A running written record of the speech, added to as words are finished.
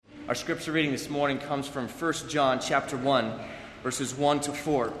Our scripture reading this morning comes from 1 John chapter 1, verses 1 to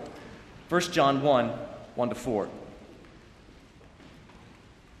 4. 1 John 1, 1 to 4.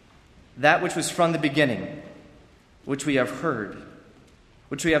 That which was from the beginning, which we have heard,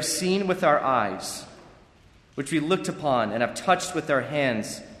 which we have seen with our eyes, which we looked upon and have touched with our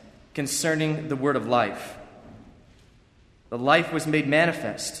hands concerning the word of life. The life was made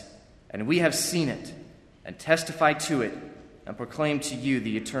manifest, and we have seen it, and testify to it, and proclaim to you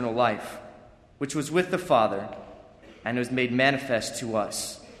the eternal life, which was with the Father, and was made manifest to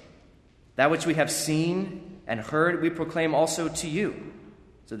us. That which we have seen and heard we proclaim also to you,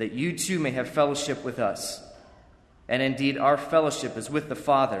 so that you too may have fellowship with us. And indeed our fellowship is with the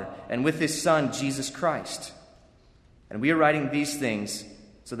Father, and with his Son, Jesus Christ. And we are writing these things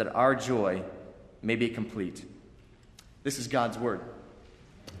so that our joy may be complete. This is God's word.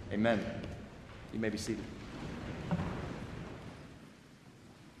 Amen. You may be seated.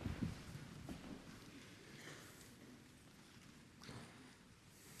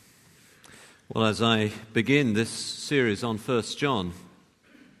 Well, as I begin this series on 1 John,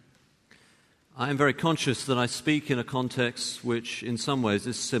 I am very conscious that I speak in a context which in some ways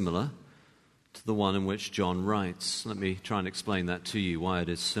is similar to the one in which John writes. Let me try and explain that to you, why it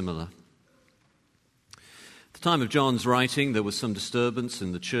is similar. At the time of John's writing, there was some disturbance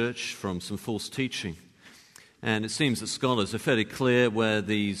in the church from some false teaching. And it seems that scholars are fairly clear where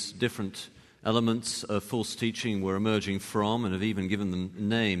these different elements of false teaching were emerging from and have even given them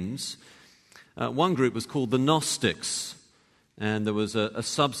names. One group was called the Gnostics, and there was a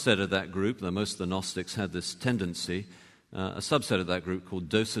subset of that group, though most of the Gnostics had this tendency, a subset of that group called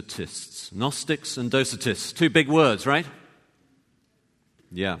Docetists. Gnostics and Docetists, two big words, right?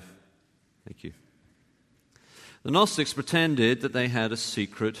 Yeah, thank you. The Gnostics pretended that they had a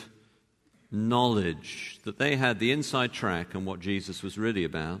secret knowledge, that they had the inside track on what Jesus was really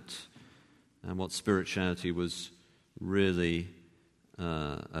about and what spirituality was really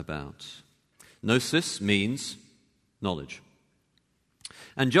about. Gnosis means knowledge.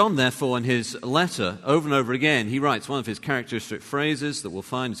 And John, therefore, in his letter, over and over again, he writes one of his characteristic phrases that we'll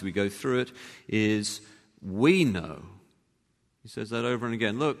find as we go through it is, we know. He says that over and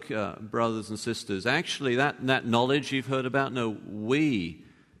again. Look, brothers and sisters, actually that knowledge you've heard about, no, we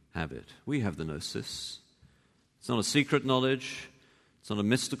have it. We have the Gnosis. It's not a secret knowledge. It's not a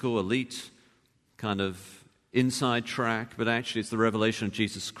mystical, elite kind of inside track, but actually it's the revelation of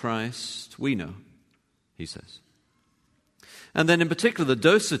Jesus Christ. We know, he says. And then in particular the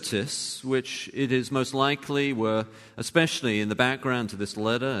Docetists, which it is most likely were especially in the background to this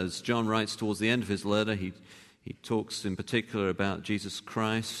letter, as John writes towards the end of his letter, he talks in particular about Jesus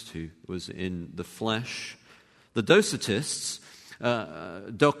Christ who was in the flesh. The Docetists,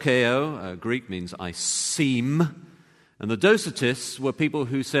 dokeo, Greek means I seem, and the Docetists were people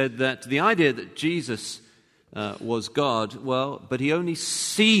who said that the idea that Jesus was God, well, but he only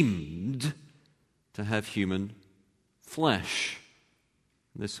seemed to have human flesh.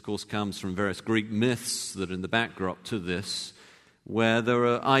 This, of course, comes from various Greek myths that are in the backdrop to this, where there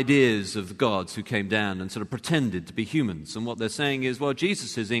are ideas of gods who came down and sort of pretended to be humans. And what they're saying is, well,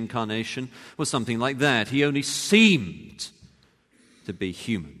 Jesus' incarnation was something like that. He only seemed to be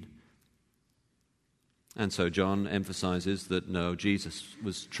human. And so John emphasizes that, no, Jesus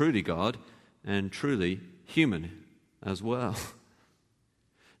was truly God and truly human as well.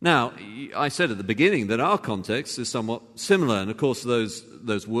 Now, I said at the beginning that our context is somewhat similar, and of course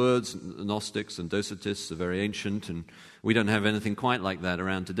those words, Gnostics and Docetists, are very ancient, and we don't have anything quite like that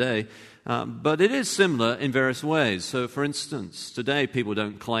around today, but it is similar in various ways. So, for instance, today people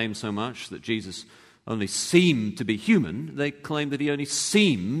don't claim so much that Jesus only seemed to be human, they claim that he only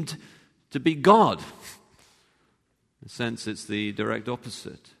seemed to be God. In a sense, it's the direct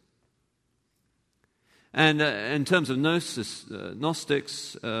opposite. And in terms of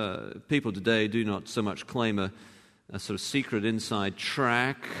Gnostics, people today do not so much claim a sort of secret inside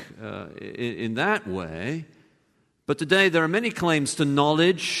track in that way. But today there are many claims to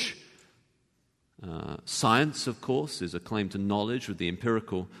knowledge. Science, of course, is a claim to knowledge with the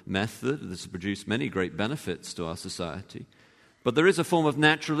empirical method. This has produced many great benefits to our society. But there is a form of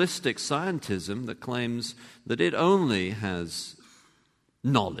naturalistic scientism that claims that it only has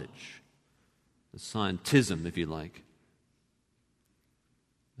knowledge. The scientism, if you like,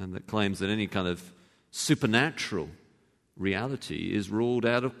 and that claims that any kind of supernatural reality is ruled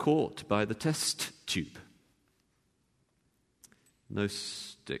out of court by the test tube.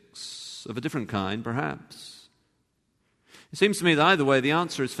 Gnostics of a different kind, perhaps. It seems to me that either way the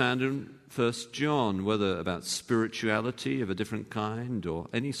answer is found in 1 John, whether about spirituality of a different kind or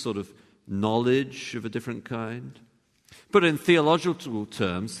any sort of knowledge of a different kind. Put in theological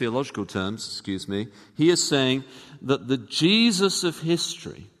terms, he is saying that the Jesus of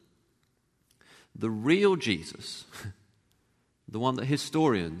history, the real Jesus, the one that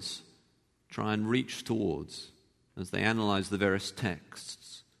historians try and reach towards as they analyze the various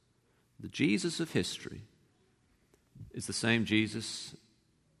texts, the Jesus of history is the same Jesus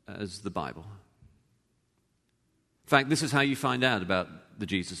as the Bible. In fact, this is how you find out about the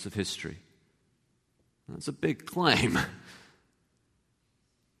Jesus of history. That's a big claim,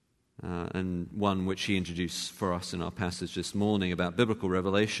 and one which he introduced for us in our passage this morning about biblical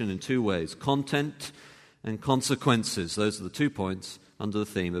revelation in two ways: content and consequences. Those are the 2 points under the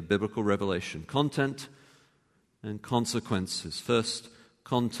theme of biblical revelation: content and consequences. First,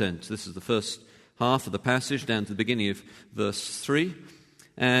 content. This is the first half of the passage, down to the beginning of verse 3.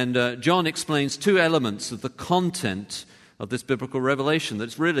 And John explains 2 elements of the content of this biblical revelation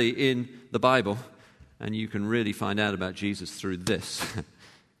that's really in the Bible. And you can really find out about Jesus through this.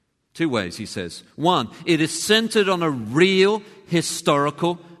 2 ways, he says. 1, it is centered on a real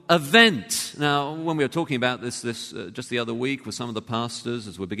historical event. Now, when we were talking about this just the other week with some of the pastors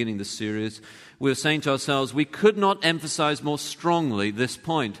as we're beginning this series, we were saying to ourselves, we could not emphasize more strongly this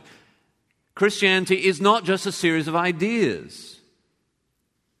point. Christianity is not just a series of ideas.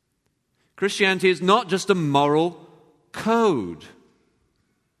 Christianity is not just a moral code.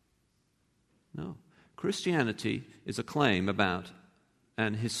 No. Christianity is a claim about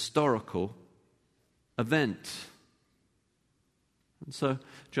an historical event. And so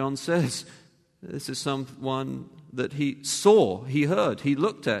John says this is someone that he saw, he heard, he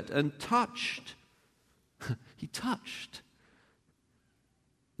looked at and touched. He touched.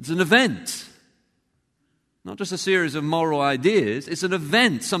 It's an event. Not just a series of moral ideas, it's an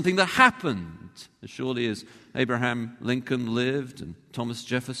event, something that happened. As surely as Abraham Lincoln lived and Thomas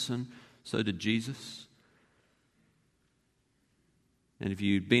Jefferson, so did Jesus. And if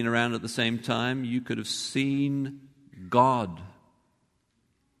you'd been around at the same time, you could have seen God.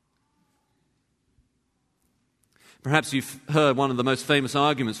 Perhaps you've heard one of the most famous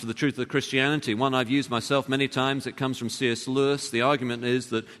arguments for the truth of Christianity, one I've used myself many times. It comes from C.S. Lewis. The argument is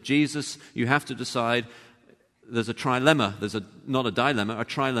that Jesus, you have to decide, there's a trilemma. Not a dilemma, a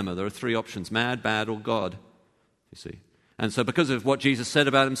trilemma. There are 3 options: mad, bad, or God, you see. And so because of what Jesus said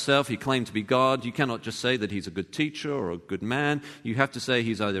about himself, he claimed to be God. You cannot just say that he's a good teacher or a good man. You have to say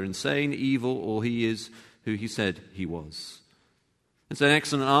he's either insane, evil, or he is who he said he was. It's an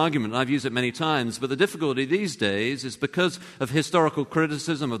excellent argument. I've used it many times. But the difficulty these days is because of historical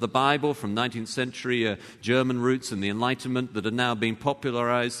criticism of the Bible from 19th century German roots and the Enlightenment that are now being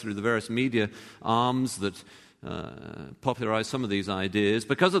popularized through the various media arms that popularized some of these ideas.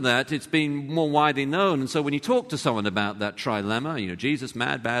 Because of that, it's been more widely known. And so when you talk to someone about that trilemma, Jesus,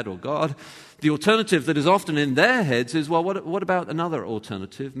 mad, bad, or God, the alternative that is often in their heads is, well, what about another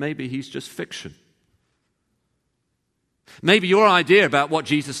alternative? Maybe he's just fiction. Maybe your idea about what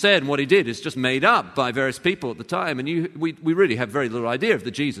Jesus said and what he did is just made up by various people at the time, and we really have very little idea of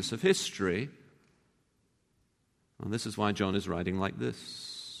the Jesus of history. And this is why John is writing like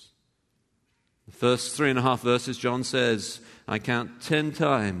this. The first 3.5 verses, John says, I count 10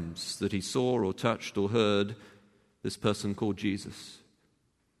 times that he saw or touched or heard this person called Jesus.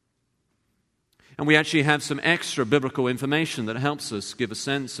 And we actually have some extra biblical information that helps us give a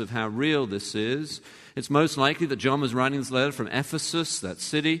sense of how real this is. It's most likely that John was writing this letter from Ephesus, that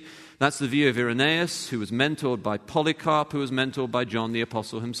city. That's the view of Irenaeus, who was mentored by Polycarp, who was mentored by John the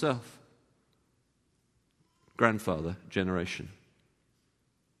Apostle himself. Grandfather generation.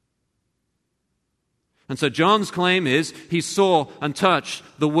 And so John's claim is he saw and touched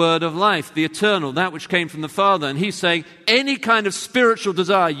the word of life, the eternal, that which came from the Father. And he's saying any kind of spiritual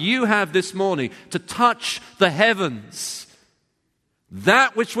desire you have this morning to touch the heavens,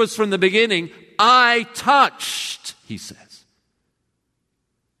 that which was from the beginning, I touched, he says.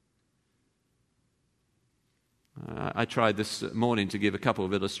 I tried this morning to give a couple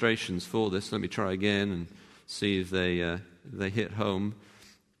of illustrations for this. Let me try again and see if they hit home.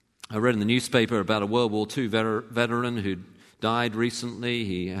 I read in the newspaper about a World War II veteran who died recently.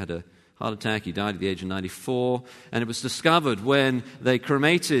 He had a heart attack. He died at the age of 94. And it was discovered when they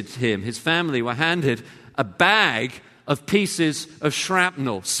cremated him, his family were handed a bag of pieces of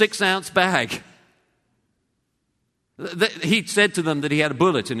shrapnel, 6-ounce bag. He said to them that he had a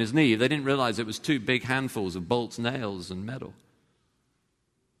bullet in his knee. They didn't realize it was 2 big handfuls of bolts, nails, and metal.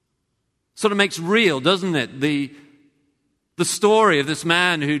 Sort of makes real, doesn't it, the story of this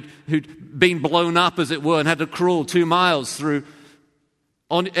man who'd been blown up, as it were, and had to crawl 2 miles through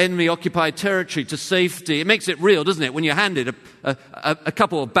on enemy-occupied territory to safety. It makes it real, doesn't it? When you're handed a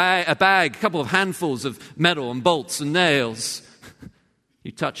couple of handfuls of metal and bolts and nails,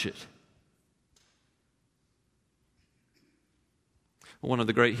 you touch it. One of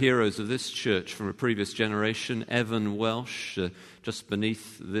the great heroes of this church from a previous generation, Evan Welsh, just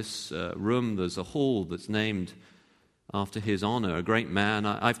beneath this room, there's a hall that's named after his honor, a great man.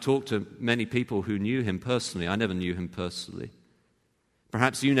 I've talked to many people who knew him personally. I never knew him personally.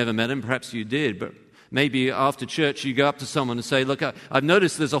 Perhaps you never met him, perhaps you did, but maybe after church you go up to someone and say, look, I've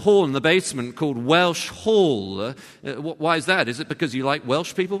noticed there's a hall in the basement called Welsh Hall. Why is that? Is it because you like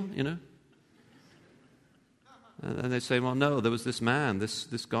Welsh people, you know? And they say, well, no, there was this man,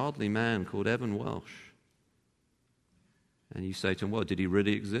 this godly man called Evan Welsh. And you say to him, well, did he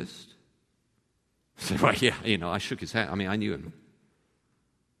really exist? I say, well, yeah, I shook his hand. I knew him.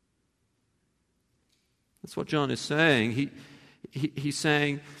 That's what John is saying. He's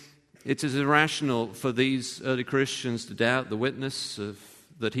saying it is irrational for these early Christians to doubt the witness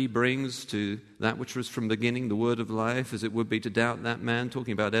that he brings to that which was from the beginning, the word of life, as it would be to doubt that man,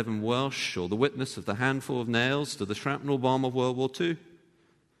 talking about Evan Welsh, or the witness of the handful of nails to the shrapnel bomb of World War II.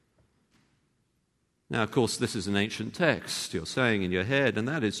 Now, of course, this is an ancient text, you're saying in your head, and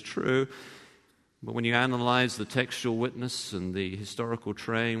that is true. But when you analyze the textual witness and the historical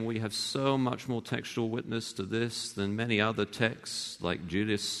train, we have so much more textual witness to this than many other texts, like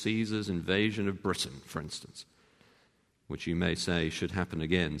Julius Caesar's invasion of Britain, for instance, which you may say should happen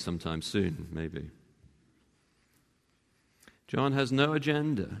again sometime soon, maybe. John has no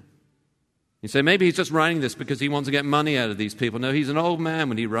agenda. You say, maybe he's just writing this because he wants to get money out of these people. No, he's an old man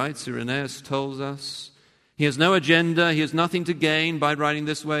when he writes, Irenaeus tells us. He has no agenda. He has nothing to gain by writing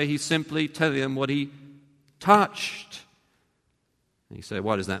this way. He's simply telling them what he touched. And you say,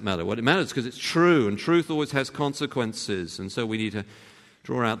 why does that matter? Well, it matters because it's true, and truth always has consequences. And so we need to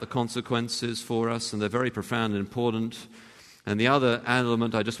draw out the consequences for us, and they're very profound and important. And the other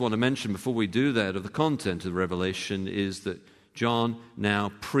element I just want to mention before we do that of the content of Revelation is that John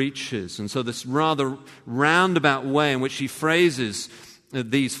now preaches. And so this rather roundabout way in which he phrases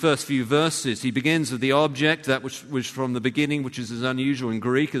these first few verses, he begins with the object, that which was from the beginning, which is as unusual in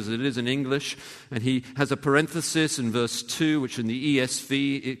Greek as it is in English. And he has a parenthesis in verse 2, which in the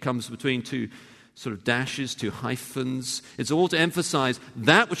ESV, it comes between two sort of dashes, two hyphens. It's all to emphasize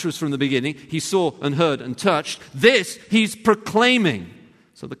that which was from the beginning. He saw and heard and touched. This he's proclaiming.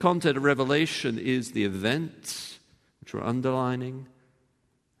 So the content of Revelation is the event which we're underlining,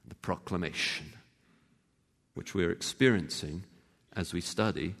 the proclamation which we're experiencing as we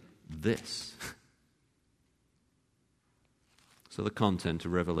study this. So the content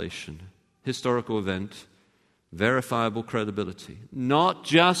of Revelation, historical event, verifiable credibility, not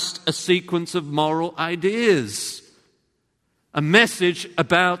just a sequence of moral ideas, a message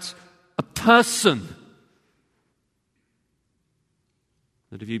about a person.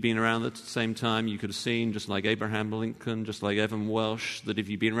 That if you'd been around at the same time, you could have seen, just like Abraham Lincoln, just like Evan Welsh, that if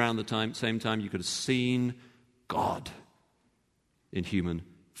you'd been around at the same time, you could have seen God in human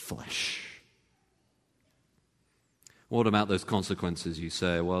flesh. What about those consequences, you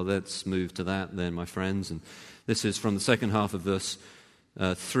say? Well, let's move to that then, my friends. And this is from the second half of verse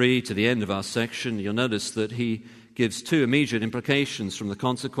 3 to the end of our section. You'll notice that he gives two immediate implications from the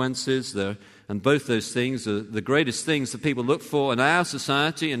consequences there, and both those things are the greatest things that people look for in our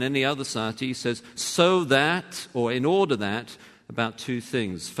society and any other society. He says, so that, or in order that, about two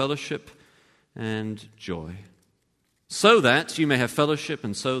things, fellowship and joy. So that you may have fellowship,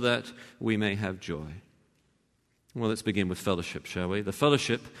 and so that we may have joy. Well, let's begin with fellowship, shall we? The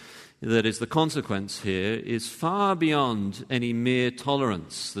fellowship that is the consequence here is far beyond any mere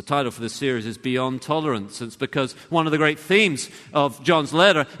tolerance. The title for this series is Beyond Tolerance. It's because one of the great themes of John's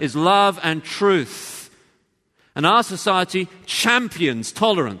letter is love and truth. And our society champions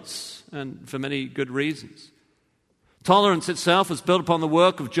tolerance, and for many good reasons. Tolerance itself was built upon the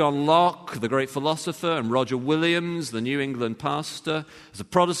work of John Locke, the great philosopher, and Roger Williams, the New England pastor, as a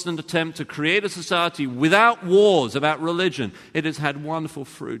Protestant attempt to create a society without wars about religion. It has had wonderful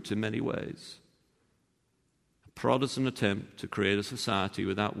fruit in many ways. A Protestant attempt to create a society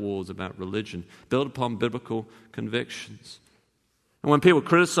without wars about religion, built upon biblical convictions. And when people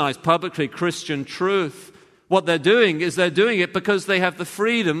criticize publicly Christian truth, what they're doing is they're doing it because they have the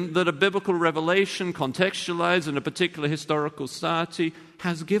freedom that a biblical revelation contextualized in a particular historical society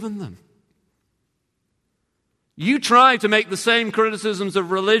has given them. You try to make the same criticisms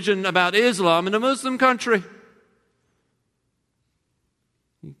of religion about Islam in a Muslim country.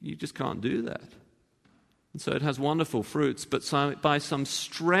 You just can't do that. And so it has wonderful fruits, but by some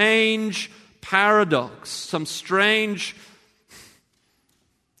strange paradox, some strange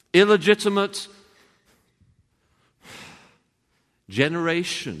illegitimate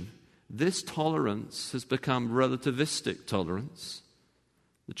generation, this tolerance has become relativistic tolerance,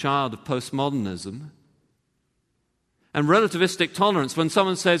 the child of postmodernism. And relativistic tolerance, when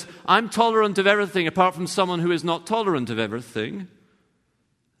someone says, I'm tolerant of everything apart from someone who is not tolerant of everything,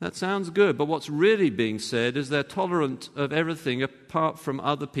 that sounds good, but what's really being said is they're tolerant of everything apart from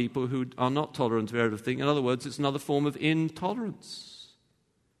other people who are not tolerant of everything. In other words, it's another form of intolerance.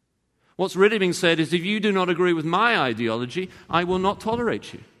 What's really being said is, if you do not agree with my ideology, I will not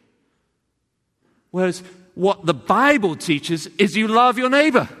tolerate you. Whereas what the Bible teaches is you love your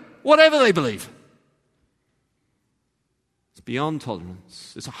neighbor, whatever they believe. It's beyond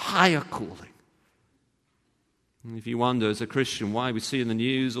tolerance. It's a higher calling. And if you wonder as a Christian why we see in the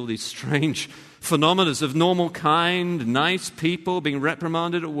news all these strange phenomena of normal, kind, nice people being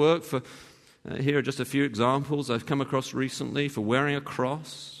reprimanded at work for, here are just a few examples I've come across recently, for wearing a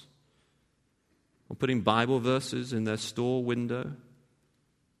cross or putting Bible verses in their store window,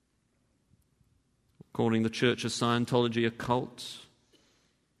 calling the Church of Scientology a cult,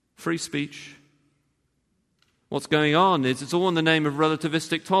 free speech. What's going on is it's all in the name of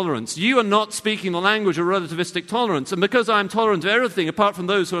relativistic tolerance. You are not speaking the language of relativistic tolerance, and because I'm tolerant of everything apart from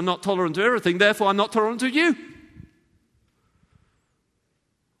those who are not tolerant of everything, therefore I'm not tolerant of you.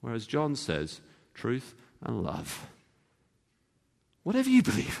 Whereas John says, truth and love. Whatever you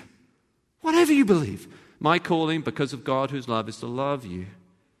believe, my calling because of God whose love is to love you.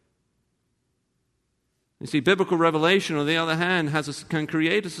 You see, biblical revelation, on the other hand, can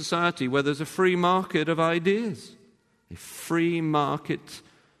create a society where there's a free market of ideas. A free market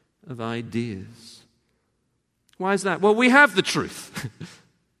of ideas. Why is that? Well, we have the truth.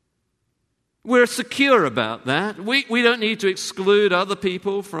 We're secure about that. We don't need to exclude other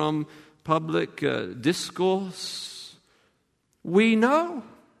people from public discourse. We know.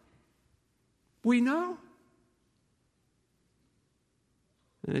 We know.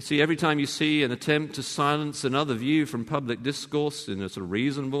 And you see, every time you see an attempt to silence another view from public discourse in a sort of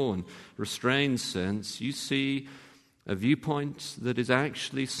reasonable and restrained sense, you see a viewpoint that is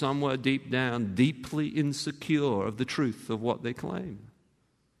actually somewhere deep down deeply insecure of the truth of what they claim.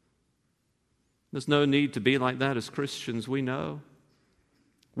 There's no need to be like that as Christians, we know.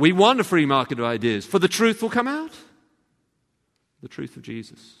 We want a free market of ideas, for the truth will come out. The truth of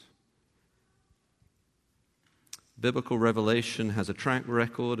Jesus. Biblical revelation has a track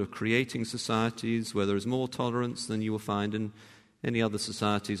record of creating societies where there is more tolerance than you will find in any other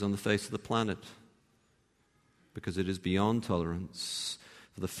societies on the face of the planet, because it is beyond tolerance.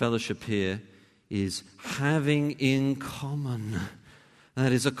 For the fellowship here is having in common.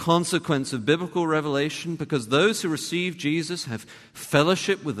 That is a consequence of biblical revelation, because those who receive Jesus have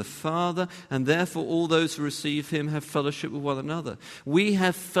fellowship with the Father, and therefore all those who receive him have fellowship with one another. We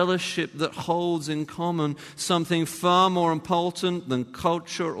have fellowship that holds in common something far more important than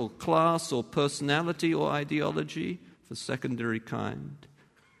culture or class or personality or ideology of a secondary kind.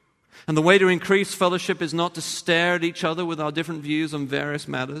 And the way to increase fellowship is not to stare at each other with our different views on various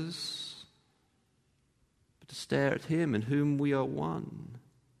matters, to stare at him in whom we are one.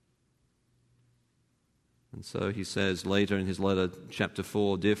 And so he says later in his letter, chapter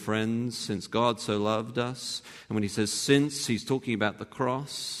 4, dear friends, since God so loved us, and when he says since, he's talking about the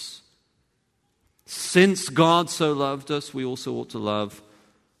cross. Since God so loved us, we also ought to love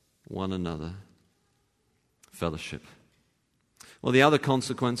one another. Fellowship. Well, the other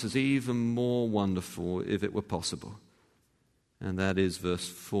consequence is even more wonderful if it were possible. And that is verse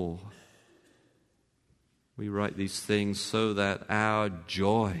 4. We write these things so that our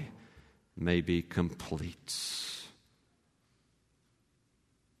joy may be complete.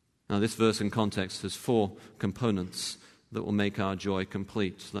 Now, this verse in context has 4 components that will make our joy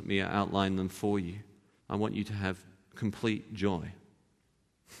complete. Let me outline them for you. I want you to have complete joy.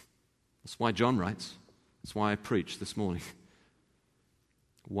 That's why John writes. That's why I preach this morning.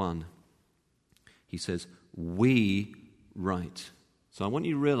 1, he says, we write. So I want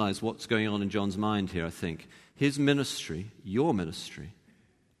you to realize what's going on in John's mind here, I think. His ministry, your ministry,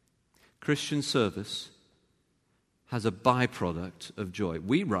 Christian service, has a byproduct of joy.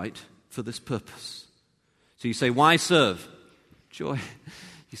 We write for this purpose. So you say, why serve? Joy.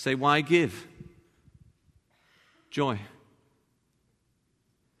 You say, why give? Joy.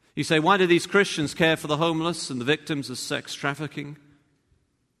 You say, why do these Christians care for the homeless and the victims of sex trafficking?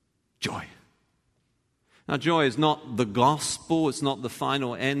 Joy. Now, joy is not the gospel. It's not the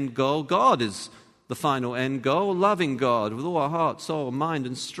final end goal. God is the final end goal. Loving God with all our heart, soul, mind,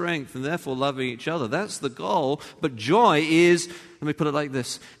 and strength, and therefore loving each other. That's the goal. But joy is, let me put it like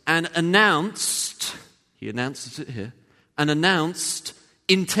this, an announced, he announces it here, an announced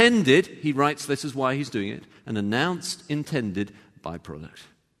intended, he writes this is why he's doing it, an announced intended byproduct.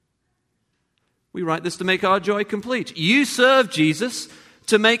 We write this to make our joy complete. You serve Jesus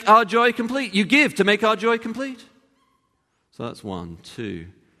to make our joy complete. You give to make our joy complete. So that's 1. 2,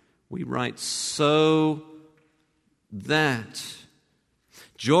 we write so that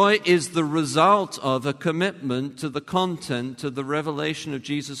joy is the result of a commitment to the content, to the revelation of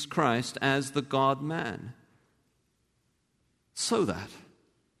Jesus Christ as the God-man. So that.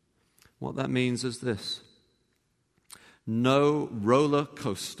 What that means is this: no roller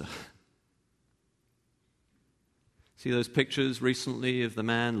coaster. See those pictures recently of the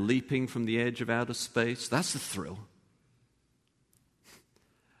man leaping from the edge of outer space? That's the thrill.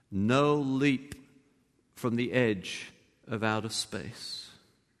 No leap from the edge of outer space.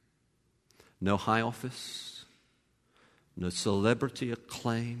 No high office, no celebrity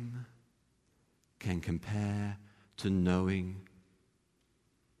acclaim can compare to knowing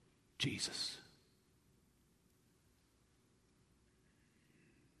Jesus.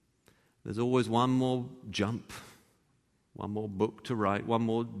 There's always one more jump, one more book to write, one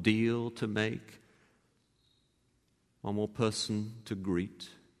more deal to make, one more person to greet.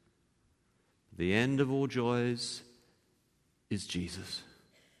 The end of all joys is Jesus.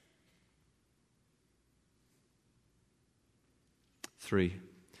 3,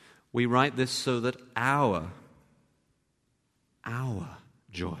 we write this so that our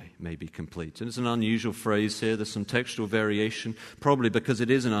joy may be complete. And it's an unusual phrase here. There's some textual variation, probably because it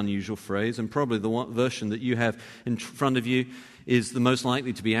is an unusual phrase, and probably the version that you have in front of you is the most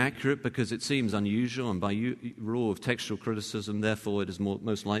likely to be accurate because it seems unusual, and by rule of textual criticism, therefore it is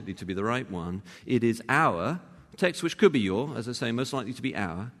most likely to be the right one. It is our, text which could be your, as I say, most likely to be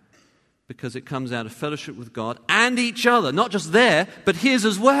our, because it comes out of fellowship with God and each other, not just there, but his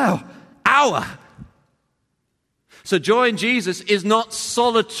as well, our. So joy in Jesus is not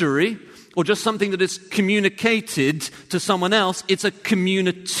solitary or just something that is communicated to someone else. It's a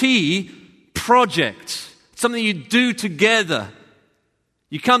community project, something you do together.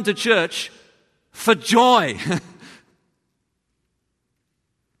 You come to church for joy.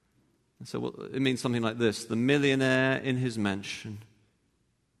 So it means something like this: the millionaire in his mansion.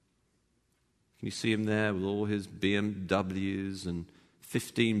 Can you see him there with all his BMWs and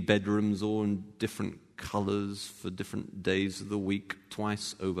 15 bedrooms, all in different colors for different days of the week,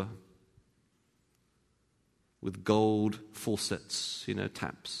 twice over, with gold faucets,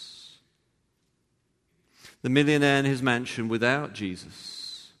 taps. The millionaire in his mansion without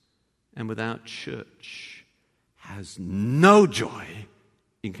Jesus and without church has no joy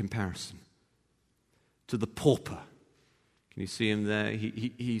in comparison to the pauper. Can you see him there?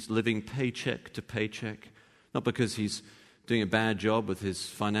 He's living paycheck to paycheck, not because he's doing a bad job with his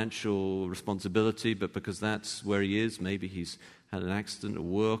financial responsibility, but because that's where he is. Maybe he's had an accident at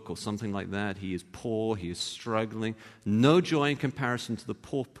work or something like that. He is poor, he is struggling. No joy in comparison to the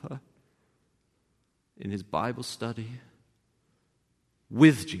pauper in his Bible study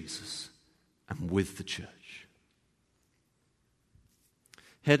with Jesus and with the church.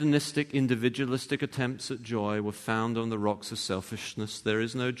 Hedonistic, individualistic attempts at joy were found on the rocks of selfishness. There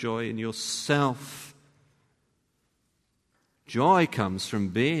is no joy in yourself. Joy comes from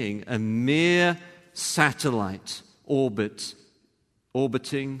being a mere satellite orbiting,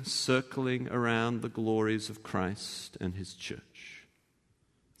 circling around the glories of Christ and his church.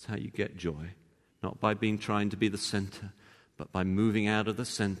 That's how you get joy. Not by trying to be the center, but by moving out of the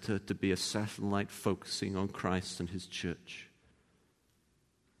center to be a satellite focusing on Christ and his church.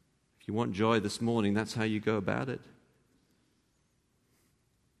 If you want joy this morning, that's how you go about it.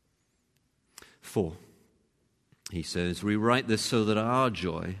 4, he says, we write this so that our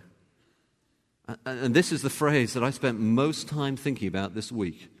joy, and this is the phrase that I spent most time thinking about this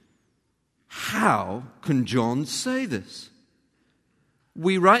week. How can John say this?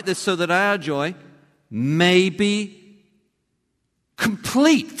 We write this so that our joy may be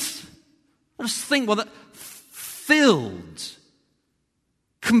complete. I just think, filled,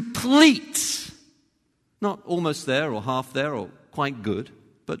 complete. Not almost there or half there or quite good,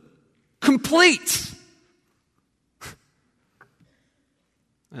 but complete.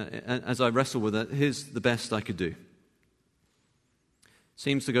 As I wrestle with it, here's the best I could do.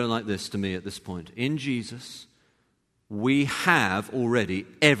 Seems to go like this to me at this point. In Jesus, we have already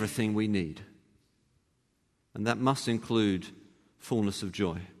everything we need. And that must include fullness of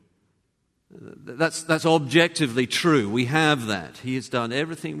joy. That's objectively true. We have that. He has done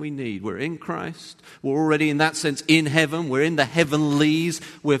everything we need. We're in Christ. We're already, in that sense, in heaven. We're in the heavenlies.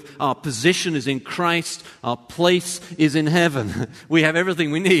 Our position is in Christ. Our place is in heaven. We have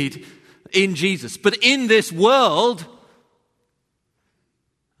everything we need in Jesus. But in this world,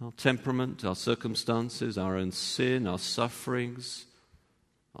 our temperament, our circumstances, our own sin, our sufferings,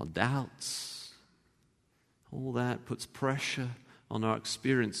 our doubts. All that puts pressure on our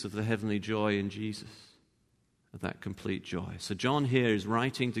experience of the heavenly joy in Jesus, of that complete joy. So John here is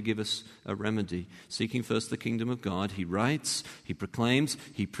writing to give us a remedy, seeking first the kingdom of God. He writes, he proclaims,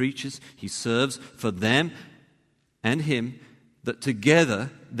 he preaches, he serves for them and him, that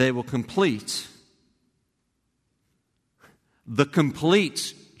together they will complete the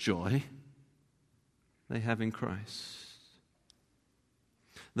complete joy they have in Christ.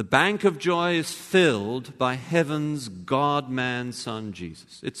 The bank of joy is filled by heaven's God-man Son,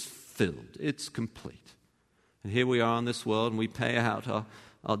 Jesus. It's filled. It's complete. And here we are in this world, and we pay out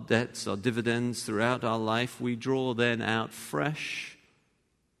our debts, our dividends throughout our life. We draw then out fresh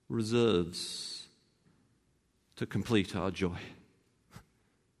reserves to complete our joy.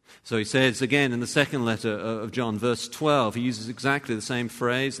 So he says again in the second letter of John, verse 12, he uses exactly the same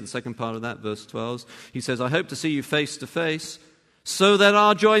phrase in the second part of that, verse 12. He says, I hope to see you face to face, so that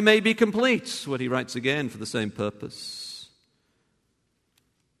our joy may be complete. What he writes again for the same purpose.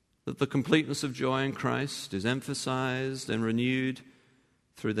 That the completeness of joy in Christ is emphasized and renewed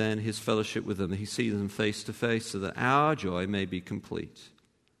through then his fellowship with them. He sees them face to face so that our joy may be complete.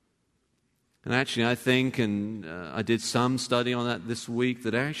 And actually I think, and I did some study on that this week,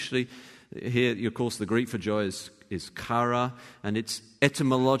 that actually here, of course, the Greek for joy is chara, and it's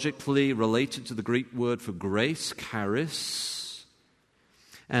etymologically related to the Greek word for grace, charis.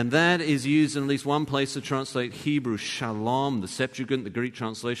 And that is used in at least one place to translate Hebrew shalom, the Septuagint, the Greek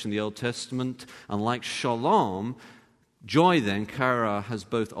translation of the Old Testament. And like shalom, joy then, chara, has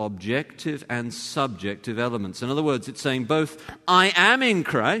both objective and subjective elements. In other words, it's saying both, I am in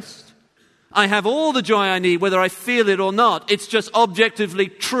Christ, I have all the joy I need, whether I feel it or not. It's just objectively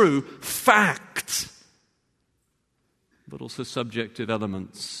true fact. But also subjective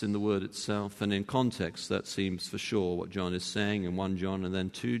elements in the word itself. And in context, that seems for sure what John is saying in 1 John and then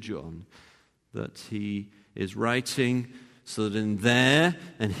 2 John. That he is writing so that in their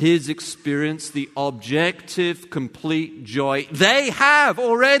and his experience, the objective, complete joy they have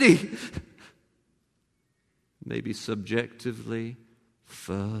already may be subjectively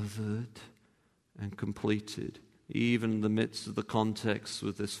furthered and completed, even in the midst of the context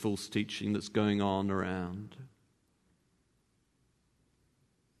with this false teaching that's going on around.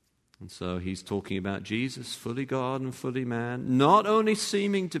 And so he's talking about Jesus, fully God and fully man, not only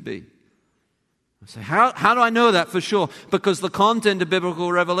seeming to be. I say, how do I know that for sure? Because the content of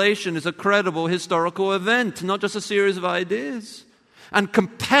biblical revelation is a credible historical event, not just a series of ideas. And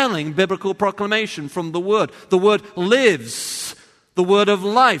compelling biblical proclamation from the Word. The Word lives. The word of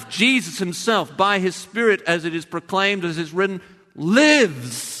life, Jesus himself, by his Spirit, as it is proclaimed, as it is written,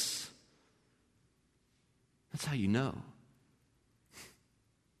 lives. That's how you know.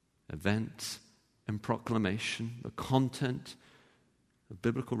 Event and proclamation, the content of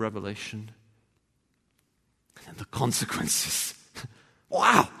biblical revelation, and then the consequences.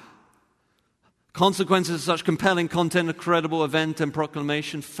 Wow! Consequences of such compelling content, a credible event and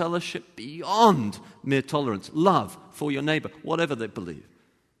proclamation, fellowship beyond mere tolerance, love for your neighbor, whatever they believe.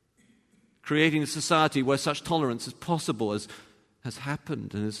 Creating a society where such tolerance is possible, as has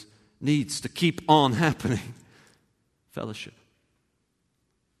happened and as needs to keep on happening. Fellowship.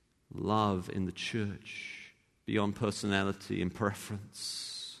 Love in the church, beyond personality and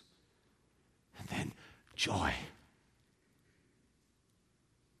preference. And then joy.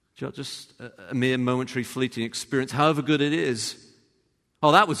 Just a mere momentary fleeting experience, however good it is.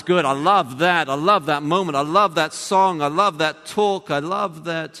 Oh, that was good. I love that. I love that moment. I love that song. I love that talk. I love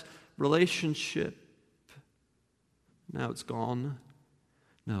that relationship. Now it's gone.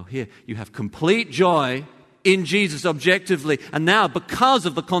 No, here you have complete joy in Jesus objectively. And now, because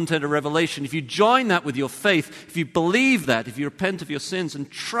of the content of Revelation, if you join that with your faith, if you believe that, if you repent of your sins and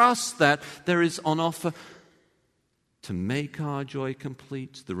trust that, there is on offer to make our joy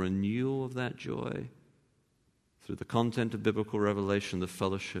complete, the renewal of that joy through the content of biblical revelation, the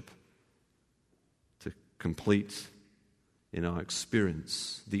fellowship to complete in our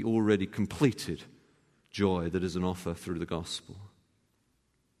experience the already completed joy that is an offer through the gospel.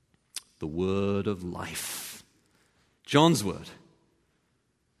 The word of life. John's word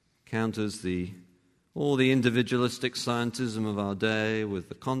counters all the individualistic scientism of our day with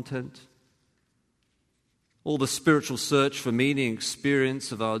the content, all the spiritual search for meaning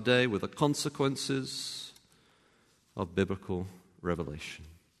experience of our day with the consequences of biblical revelation.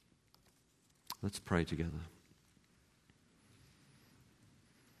 Let's pray together.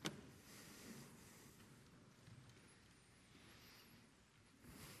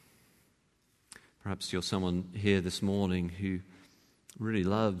 Perhaps you're someone here this morning who really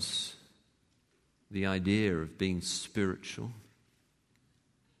loves the idea of being spiritual,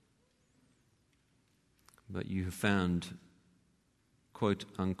 but you have found, quote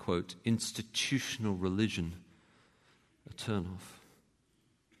unquote, institutional religion a turn-off?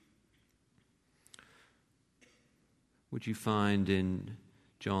 Would you find in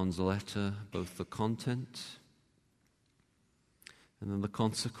John's letter both the content and then the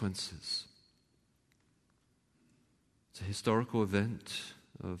consequences? It's a historical event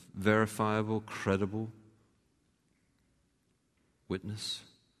of verifiable, credible witness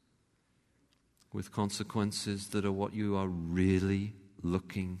with consequences that are what you are really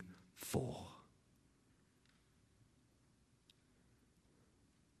looking for.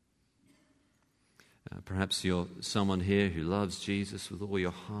 Perhaps you're someone here who loves Jesus with all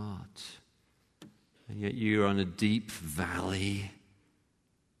your heart, and yet you're on a deep valley.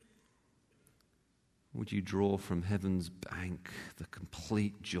 Would you draw from heaven's bank the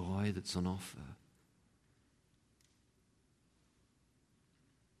complete joy that's on offer?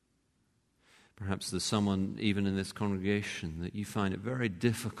 Perhaps there's someone even in this congregation that you find it very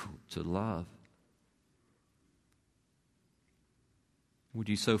difficult to love. Would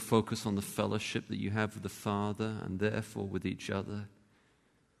you so focus on the fellowship that you have with the Father and therefore with each other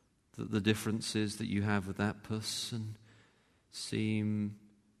that the differences that you have with that person seem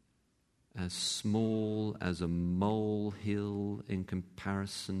as small as a molehill in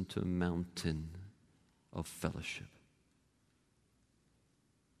comparison to a mountain of fellowship?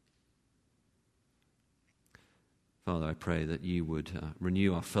 Father, I pray that you would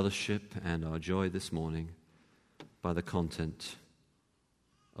renew our fellowship and our joy this morning by the content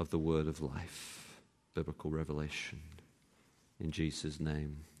of the word of life, biblical revelation. In Jesus'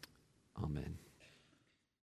 name, amen.